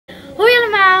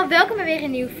allemaal, welkom bij weer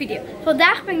een nieuwe video.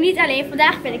 Vandaag ben ik niet alleen,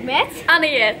 vandaag ben ik met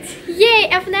Anniet. Jee,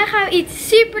 en vandaag gaan we iets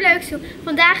superleuks doen.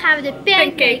 Vandaag gaan we de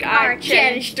Pancake Art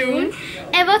Challenge doen.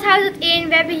 En wat houdt het in?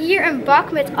 We hebben hier een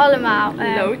bak met allemaal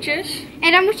loodjes.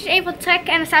 En dan moet je er even wat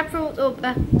trekken en dan staat bijvoorbeeld op...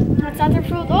 wat staat er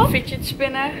bijvoorbeeld op? Fidget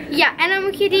spinner. Ja, en dan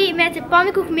moet je die met de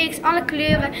pannenkoekmix, alle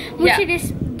kleuren, moet je dus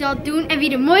dat doen. En wie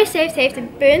de mooiste heeft, heeft een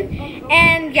punt.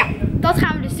 En ja, dat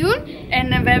gaan we dus doen.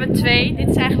 En we hebben twee. Dit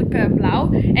is eigenlijk blauw.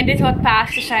 En dit hoort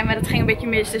paars te zijn, maar dat ging een beetje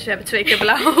mis. Dus we hebben 2 keer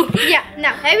blauw. Ja,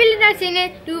 nou, hebben jullie nou zin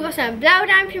in? Doe vast een blauw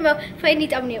duimpje omhoog. Vergeet niet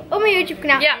te abonneren op mijn YouTube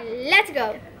kanaal. Ja. Let's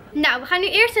go! Nou, we gaan nu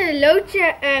eerst een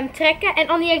loodje trekken. En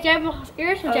Annie, jij mag als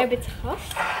eerst, want jij bent de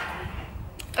gast.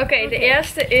 Oké, de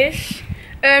eerste is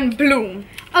een bloem.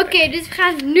 Oké, dus we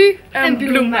gaan nu een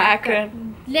bloem maken.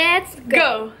 Let's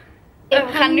Go! We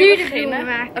gaan nu de beginnen. bloem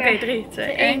maken. Oké, 3, 2,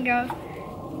 1. Go.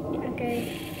 Oké.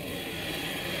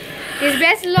 Dit is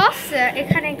best lastig. Ik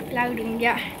ga denk ik blauw doen,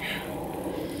 ja.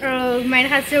 Oh, mijn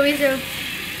gaat sowieso.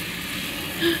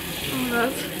 Oh,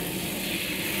 wat?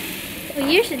 Oh,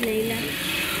 hier is het lelijk.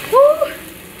 Oeh.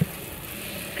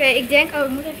 Oké, ik denk, oh, ik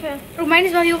moet even... Oh, mijn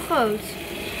is wel heel groot.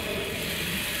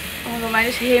 Oh, mijn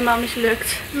is helemaal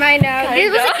mislukt. Mijn,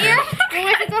 dit was het eerste,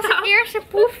 jongens, dit was het eerste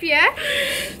proefje.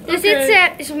 Dus dit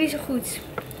is nog niet zo goed.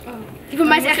 Oh. Die van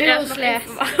mij is echt heel slecht.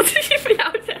 Die van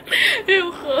jou is echt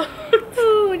heel groot.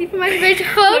 Oeh, die van mij is een beetje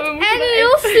groot en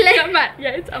heel slecht. Ja, maar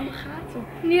jij hebt allemaal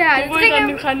gaten. Ja, hoe wil je dat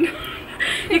nu gaan doen?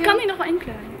 Je kan die nog wel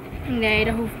inkleuren. Nee,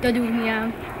 dat doe ik niet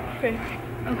aan.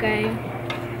 Oké.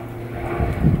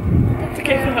 Ik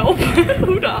even helpen.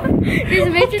 Hoe dan? Dit is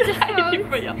een beetje te groot.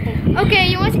 Oké,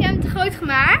 jongens, ik heb hem te groot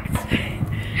gemaakt.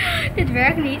 Dit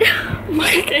werkt niet.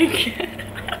 Mag ik één keer?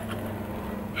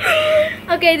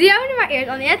 Oké, doe jou nu maar eerst,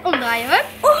 Anniet. Omdraaien hoor.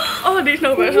 Oh, die is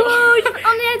nog best wel. Wow, die van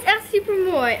Anniet is echt super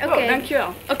mooi. Oké. Oh,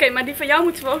 dankjewel. Oké, maar die van jou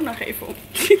moeten we ook nog even om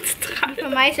zien te draaien. Die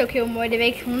van mij is ook heel mooi, dat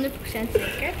weet ik 100%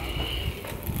 zeker.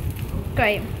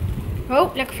 Oké.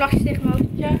 Oh, lekker vlagjes tegen mijn hoofd.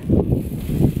 Ja.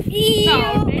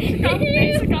 Nou,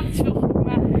 deze kant is wel goed,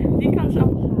 maar die kant is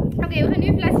allemaal gaten. Oké, we gaan nu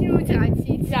even laten zien hoe het eruit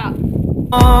ziet. Ja.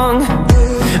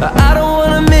 I don't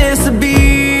wanna miss a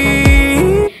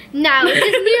beat. Nou, het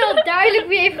is nu al duidelijk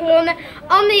wie heeft gewonnen.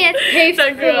 Anniet heeft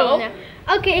gewonnen.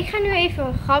 Oké, ik ga nu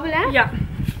even gabbelen. Ja.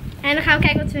 En dan gaan we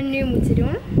kijken wat we nu moeten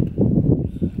doen.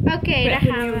 Oké, daar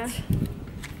gaan we.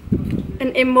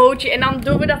 Een emoji en dan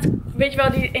doen we dat, weet je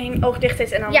wel, die één oog dicht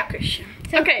is en dan een kusje.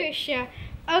 Zo'n kusje.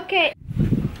 Oké.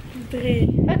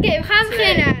 3. Oké, we gaan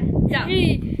beginnen. Ja.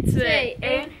 3, 2,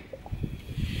 1. 1.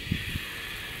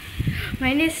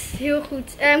 Mijn is heel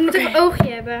goed. Ik moet een oogje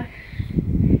hebben.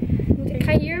 Ik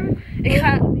ga hier. Ik ga.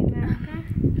 maken.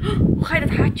 Hoe ga je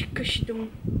dat hartje kusje doen?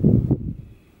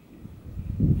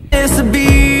 Miss a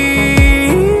beat.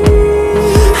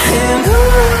 And on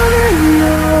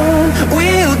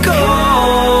we'll go.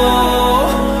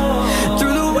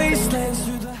 Through the wastelands,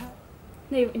 through the...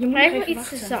 Nee, je moet Hij nog is even iets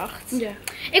te wachten. zacht. Ja.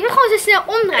 Ik moet gewoon zo snel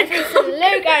omdraaien, zodat het er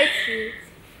leuk uitziet.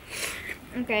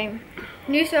 Oké.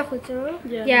 Nu is het wel goed hoor.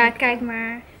 Ja, kijk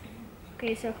maar. Oké,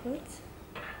 is wel goed.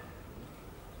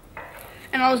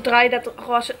 En anders draai je dat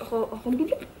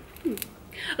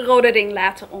rode ding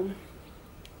later om.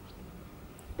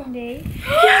 Nee.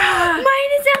 Ja! Mijn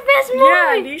is echt best mooi.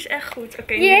 Ja, die is echt goed.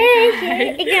 Oké.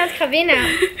 Jeetje. Ik denk dat ik ga winnen.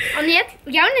 Anniet,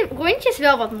 jouw rondje is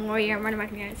wel wat mooier, maar dat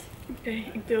maakt niet uit. Oké,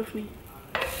 ik durf niet.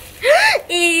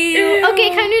 Oké,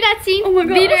 ik ga nu laten zien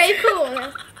wie er heeft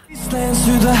gewonnen. Wastelands,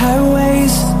 through the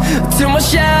highways, till my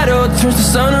shadow turns to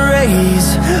sun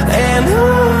rays. And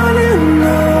on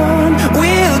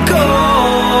we'll go.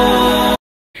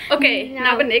 Oké,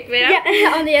 nou ben ik weer. Ja,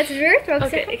 Anniet is weer.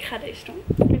 Oké, ik ga deze doen.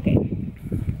 Oké.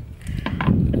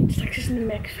 Straks is het de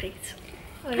McFriet.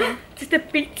 Oh ja. Het is de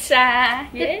pizza.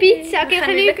 De pizza. Oké, we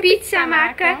gaan nu lekker pizza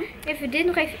maken. Even dit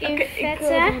nog even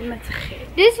invetten. Met de G.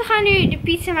 Dus we gaan nu de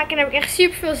pizza maken en daar heb ik echt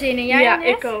super veel zin in. Jij Ja, Anniet?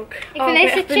 ik ook. Ik vind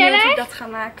deze challenge hoe ik dat ga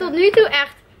maken. tot nu toe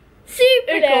echt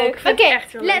super Ik ook. leuk. Vind het Oké,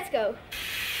 echt heel leuk. let's go.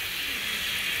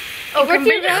 Ook een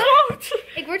beetje groot.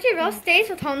 Ik word hier wel steeds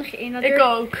wat handiger in. Dat Ik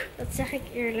ook. Dat zeg ik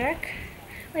eerlijk.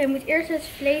 Oh, je moet eerst het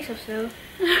vlees of zo.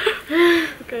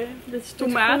 Oké, dit is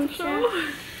tomaat of zo.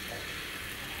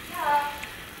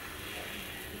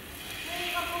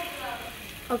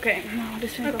 Oké, nou,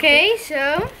 dit vind ik wel Oké,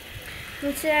 zo.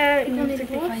 Moet ik kan dit goed.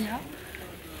 los. Van jou.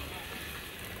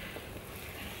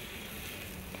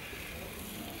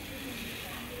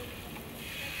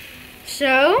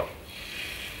 Zo.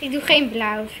 Ik doe geen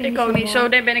blauw. Dat vind Ik niet ook zo niet. mooi. Zo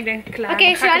ben ik denk ik klaar. Oké,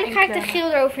 Dan zo ik dadelijk ga ik de inkleuren.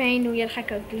 geel eroverheen doen. Ja, dat ga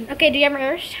ik ook doen. Oké, doe jij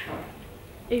maar eerst.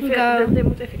 Even, dit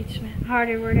moet even iets meer.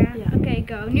 Harder worden. Ja. Oké,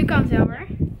 go. Nu kan het wel hoor.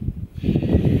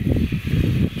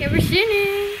 Ik heb er zin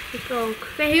in. Ik ook.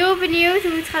 Ik ben heel benieuwd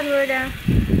hoe het gaat worden.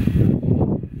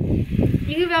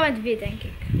 Ik doe wel met wit, denk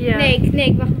ik. Ja.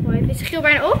 Nee, wacht nog wel even. Is het geel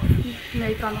bijna op?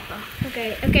 Nee, kan nog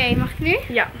wel. Oké, mag ik nu?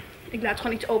 Ja. Ik laat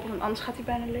gewoon iets open, want anders gaat hij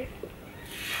bijna leeg.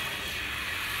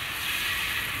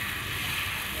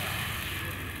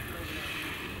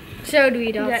 Zo doe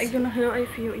je dat. Ja, ik doe nog heel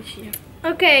even hier iets hier.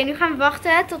 Oké, nu gaan we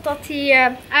wachten totdat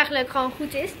hij eigenlijk gewoon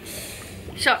goed is.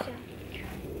 Zo.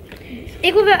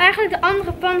 Ik wil wel eigenlijk de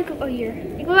andere pannenkoek... Oh, hier.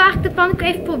 Ik wil eigenlijk de pannenkoek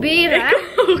even proberen.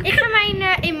 Ik ga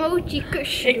mijn emoji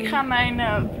kusje doen. Ik ga mijn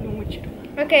bloemetje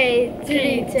doen. Oké,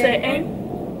 3, 2, 1.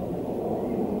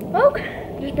 Ook?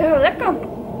 Het is best wel lekker.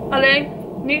 Alleen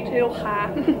niet heel gaar.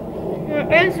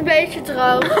 Het is een beetje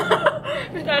droog.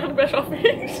 Het is eigenlijk best wel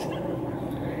vies.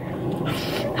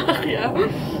 Ach ja.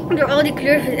 Door al die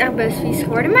kleuren is het echt best vies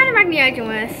geworden. Maar dat maakt niet uit,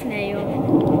 jongens. Nee,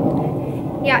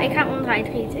 joh. Ja, ik ga hem omdraaien.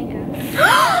 3, 2, 1.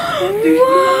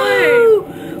 Wow!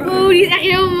 Oeh, die is echt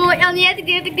heel mooi. Aniette, ik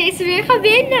denk dat ik deze weer ga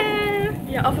winnen.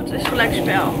 Ja, of het is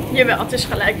gelijkspel. Jawel, het is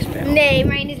gelijkspel. Nee,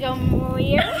 mijn is wel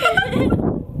mooier.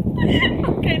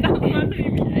 Oké, dan maar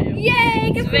 3 jij. Yay,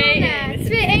 ik heb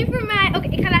gewonnen. 2-1 voor mij. Oké,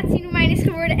 ik ga laten zien hoe mijn is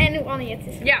geworden en hoe Aniette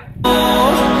is. Ja.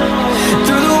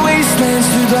 Through the wastelands,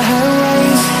 through the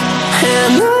highways,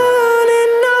 and on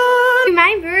and on. Nu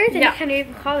mijn beurt en Ja. ik ga nu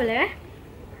even gabbelen.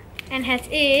 En het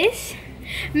is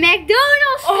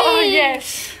McDonald's Oh, friet.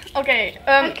 yes. Oké,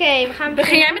 Oké, we gaan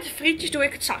begin jij met de frietjes, doe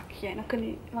ik het zakje. En dan kun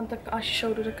je, want dan, als je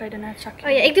zo doet, dan kan je daarna het zakje.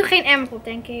 Oh ja, ik doe geen emmer op,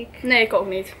 denk ik. Nee, ik ook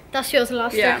niet. Dat is veel te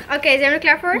lastig. Ja. Oké, zijn we er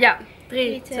klaar voor? Ja.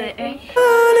 3, 2, 1. On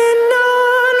and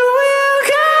on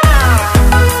we'll go.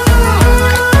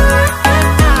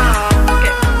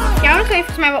 Jou nog even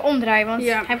volgens mij wel omdraaien, want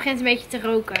Ja. hij begint een beetje te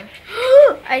roken.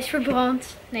 Hij is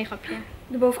verbrand. Nee, grapje.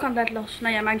 De bovenkant blijft los.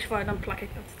 Nou ja, mijn is voor, dan plak ik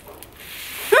dat.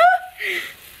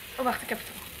 Oh, wacht, ik heb het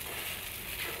al.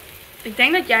 Ik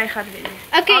denk dat jij gaat winnen.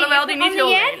 Oké, Alhoewel die niet heel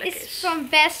Aniette lelijk is is. van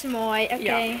best mooi. Oké.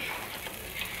 Ja.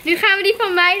 Nu gaan we die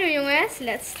van mij doen, jongens.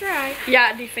 Let's try.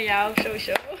 Ja, die van jou,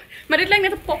 sowieso. Maar dit lijkt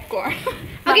net een popcorn.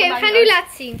 Oké, we gaan nu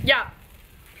laten zien. Ja.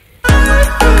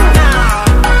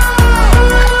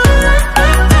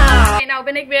 Oké, nou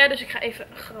ben ik weer, dus ik ga even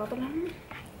grabbelen.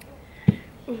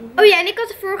 Oh ja, en ik had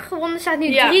de vorige gewonnen. staat nu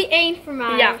Ja. 3-1 voor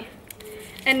mij. Ja.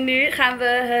 En nu gaan we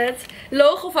het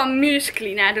logo van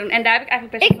Musclina doen. En daar heb ik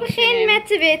eigenlijk best Ik wel zin begin in. met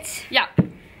de wit. Ja,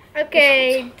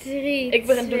 Oké, 3. ik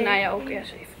begin doen naar jou ook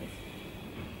eerst even.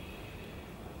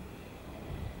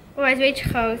 Oh, hij is een beetje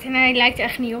groot. En hij lijkt er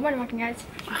echt niet op, maar dat maakt niet uit.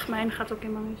 Ach, mijn gaat ook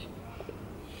helemaal mis.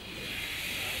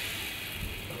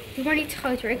 Doe maar niet te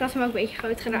groot hoor. Ik had hem ook een beetje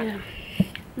groot gedaan. Ja.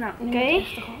 Nou, nu Oké. wordt het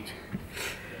echt te groot.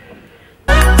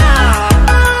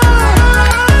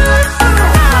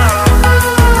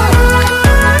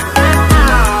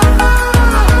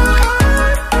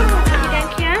 Wie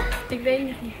denk je? Ik weet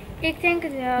het niet. Ik denk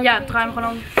het wel. Ja, draai hem gewoon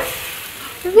om.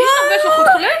 Die is toch best wel goed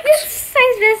gelukt? Dit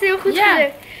is best heel goed Ja.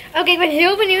 gelukt. Oké, ik ben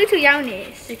heel benieuwd hoe jouw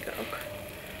is. Ik ook.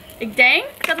 Ik denk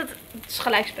dat het is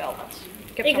gelijkspel was.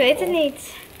 Heb Ik zo'n weet het gevoel. niet.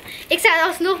 Ik sta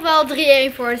alsnog wel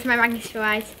 3-1 voor, dus mij maakt niet zoveel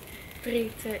uit.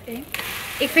 3, 2, 1.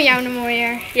 Ik vind jou nog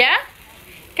mooier. Ja?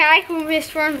 Kijk hoe we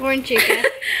voor een rondje.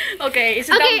 Oké, is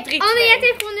het Oké, dan 3, 2? Aniette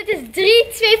heeft gewonnen. Het is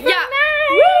 3-2 voor Ja. mij.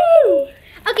 Woe!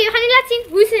 Oké, we gaan nu laten zien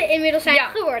hoe ze inmiddels zijn Ja.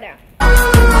 geworden.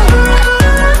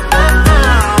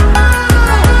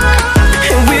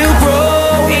 And we'll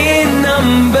grow in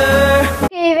number.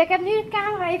 Oké, ik heb nu de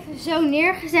camera even zo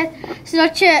neergezet,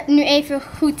 zodat je nu even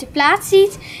goed de plaats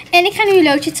ziet. En ik ga nu een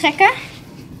loodje trekken.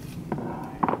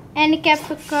 En ik heb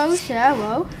gekozen,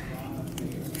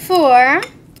 voor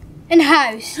een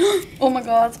huis. Oh my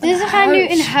god. Dus we gaan nu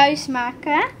een huis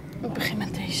maken. Ik begin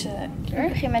met deze kleur. Ik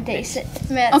begin met deze,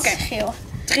 met Oké. geel.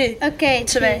 3. Oké,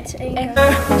 2, 1. 1.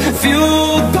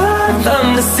 Fueled by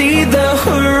them to see the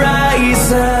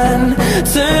horizon.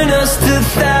 Turn us to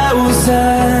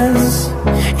thousands.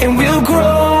 And we'll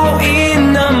grow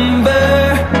in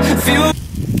number. Fueled.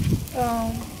 Oh.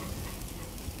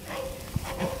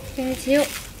 Ik vind het heel...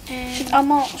 Het zit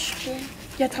allemaal scheur.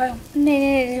 Ja, draai om.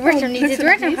 Nee, dit wordt er niet. Dit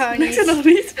wordt er gewoon Lukt het niet. nog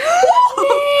niet?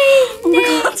 Oh my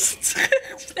god. Terug,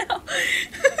 snel.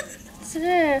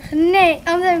 Terug. Nee,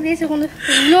 anders heb ik deze ronde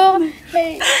verloren.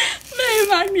 Nee,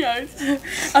 maakt niet uit.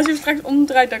 Als je hem straks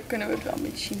omdraait, dan kunnen we het wel een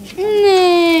beetje zien.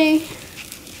 Nee.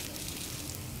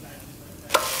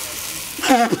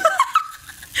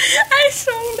 Hij is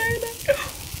zo lelijk.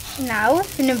 Nou, ik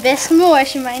vind hem best mooi.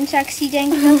 Als je mijn zaak ziet,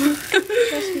 denk ik dat het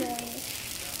best mooi is.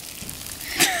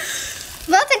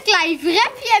 Wat een klein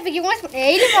vrepje heb ik, jongens. Ik ben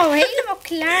helemaal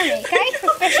klaar mee. Kijk,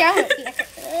 hoe vers jou het lekker.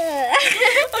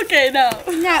 Oké, nou.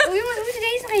 Nou, we moeten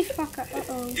deze nog even pakken.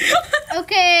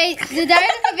 Oké, de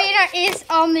duidelijke winnaar is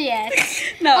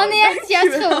Anniet. Nou, Anniet, je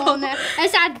hebt gewonnen. Er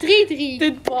staat 3-3.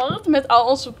 Dit bord met al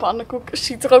onze pannenkoeken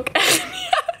ziet er ook echt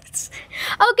niet uit.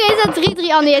 Oké, er staat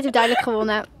 3-3. Anniet heeft duidelijk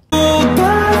gewonnen.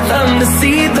 Them to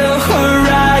see the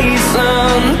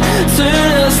horizon,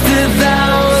 turn us to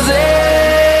thousands.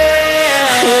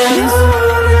 And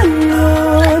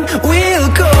on we'll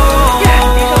go.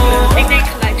 Ik denk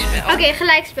gelijkspel. Oké,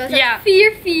 gelijkspel. Ja. 4-4.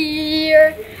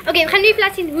 Oké, we gaan nu even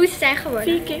laten zien hoe ze zijn geworden.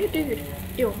 4 keer duur.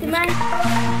 Joh. Doe maar.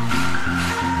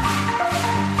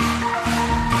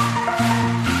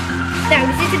 Nou,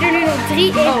 er zitten er nu nog 3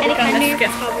 in en ik ga nu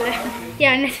krabbelen.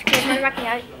 Ja, net verkeerd, maar dat maakt niet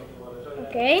uit.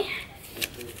 Oké.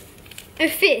 Een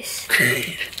vis.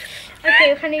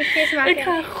 Oké, we gaan nu een vis maken. Ik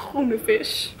ga een groene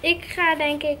vis. Ik ga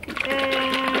denk ik...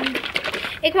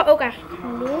 ik wil ook eigenlijk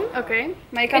groen. Oké,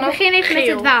 maar je kan Ik ook begin even met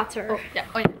geel. het water. Oh, ja.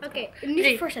 Oké,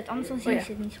 niet voorzetten, anders dan zien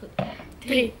ze het niet goed.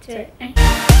 3, 2, 1.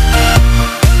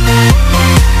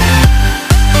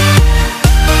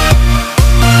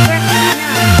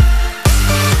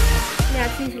 Ja,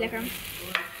 het is niet zo lekker.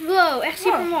 Wow, echt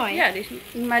super mooi. Ja,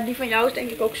 maar die van jou is denk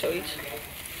ik ook zoiets.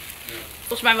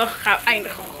 Volgens mij wel gaan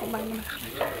eindigen gewoon bij me.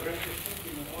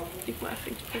 Ik moet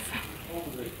even iets proeven.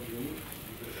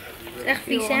 Het is echt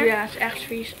vies, hè? Ja, het is echt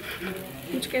vies.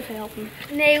 Moet ik even helpen?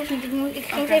 Nee, hoeft niet. Ik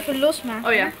ging het even losmaken.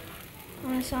 Oh ja.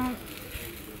 Anders dan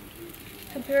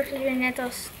gebeurt het weer net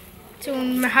als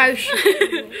toen mijn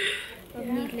huisje. Wat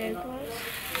niet leuk was.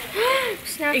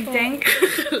 Snavel. Ik denk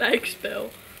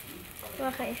gelijkspel.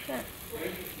 Wacht even.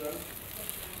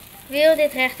 Wil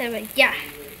dit recht hebben? Ja.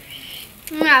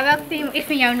 Nou, welke vind je? Ik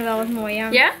vind jou nu wel wat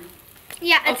mooier. Ja?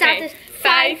 Ja, het staat dus 5-4.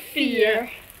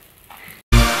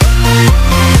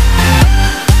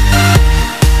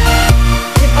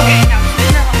 Oké, nou, we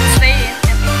zitten er al 2 in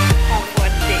en ik ga voor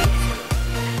deze.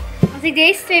 Als ik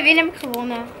deze 2 win, heb ik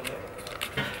gewonnen.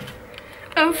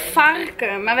 Een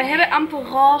varken, maar we hebben amper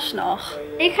roze nog.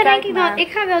 Ik ga Kijk denk ik maar. dan,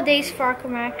 ik ga wel deze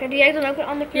varken maken. Doe jij dan ook een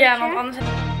ander kleurtje? Ja, want anders...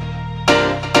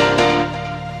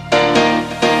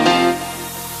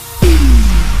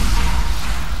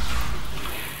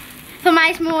 Van mij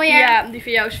is mooier. Ja, die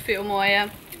van jou is veel mooier.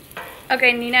 Oké,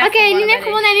 Nina. Oké, Nina heeft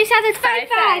gewonnen en nu staat het 5-5.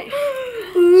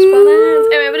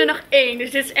 Spannend. En we hebben er nog 1,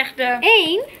 dus dit is echt de...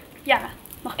 1? Ja,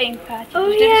 nog 1 kaartje. Oh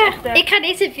dus dit ja. is echt de... Ik ga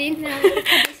deze vinden.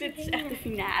 Dit is echt de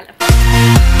finale.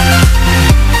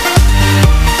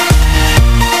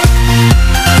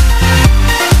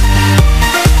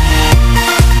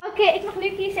 Oké, ik mag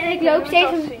nu kiezen en ik loop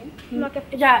steeds een...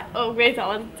 Ja, oh, ik weet al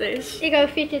wat het is. Ik hou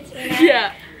fidget spinner.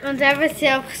 Ja. Want we hebben het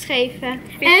zelf geschreven.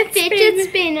 Fidget Een fidget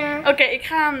spinner. Oké, ik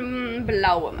ga een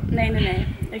blauwe. Nee.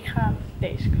 Ik ga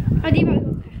deze kleur. Oh, die wil ik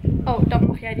ook graag. Oh, dan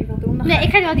mag jij die wel doen. Dan Nee, ik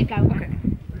ga wel die blauwe. Oké.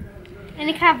 En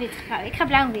ik ga wit gebruiken. Ik ga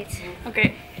blauw en wit.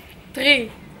 Oké.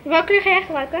 3. Welke kleur ga jij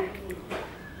gebruiken?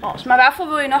 Roze. Maar waarvoor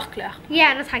wil je nog kleur?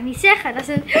 Ja, dat ga ik niet zeggen. Dat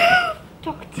is een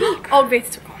tactiek. Oh, ik weet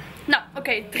het ook al. Nou,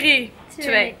 oké. 3,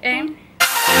 2, 1.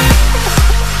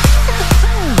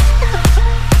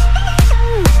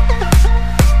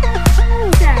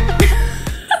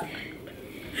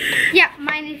 Ja,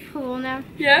 mijn heeft gewonnen.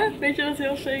 Ja? Weet je dat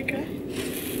heel zeker?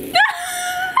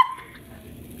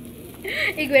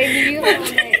 Ik weet niet wie er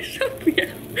gewonnen heeft.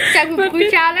 Zou ik mijn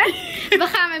broertje halen? We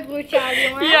gaan mijn broertje halen,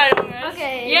 jongen. Ja, jongens. Oké,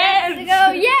 Jens! let's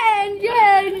go.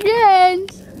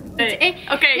 Jens!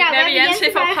 Oké, we hebben Jens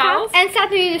even opgehaald. En het staat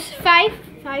nu dus 5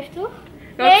 toch?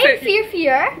 Welke Nee,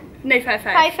 4-4. Nee, 5-5. 5-5.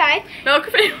 Welke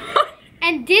vind je mooi?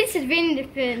 En dit is het winnende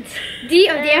punt. Die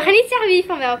of die. We gaan niet zeggen wie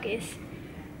van welk is.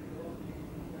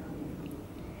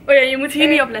 Oh ja, je moet hier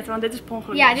niet op letten, want dit is per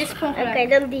ongeluk. Ja, dit is per ongeluk. Oké,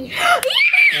 dan die.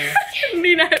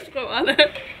 Nina heeft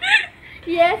gewonnen.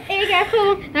 Yes, ik heb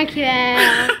gewonnen. Dankjewel.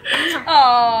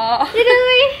 Oh.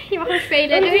 Doei. Je mag weer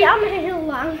spelen. Doei. Die andere is heel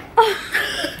lang.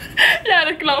 Ja,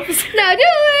 dat klopt. Nou,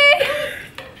 doei.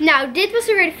 Nou, dit was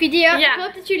weer de video. Ja. Ik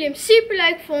hoop dat jullie hem super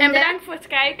leuk vonden. En bedankt voor het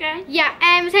kijken. Ja,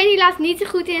 en we zijn hier laatst niet zo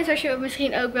goed in, zoals je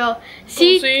misschien ook wel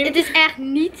ziet. zien. Het is echt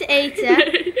niet te eten.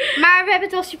 Nee. Maar we hebben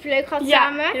het wel super leuk gehad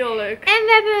samen. Ja, heel leuk. En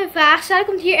we hebben een vraag. Zo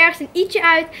komt hier ergens een i'tje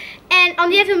uit. En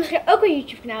Anniet wil misschien ook een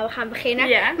YouTube kanaal gaan beginnen.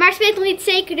 Ja. Maar ze weet nog niet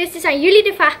zeker. Dus het is aan jullie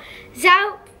de vraag.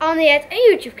 Zou Anniet een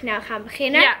YouTube kanaal gaan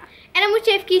beginnen? Ja. En dan moet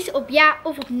je even kiezen op ja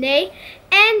of op nee.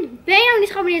 En ben je nog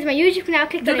niet geabonneerd op mijn YouTube kanaal?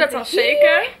 Klik dan Doe dat even dan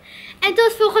zeker. hier. En tot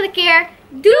de volgende keer.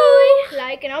 Doei!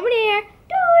 Like en abonneer.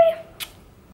 Doei!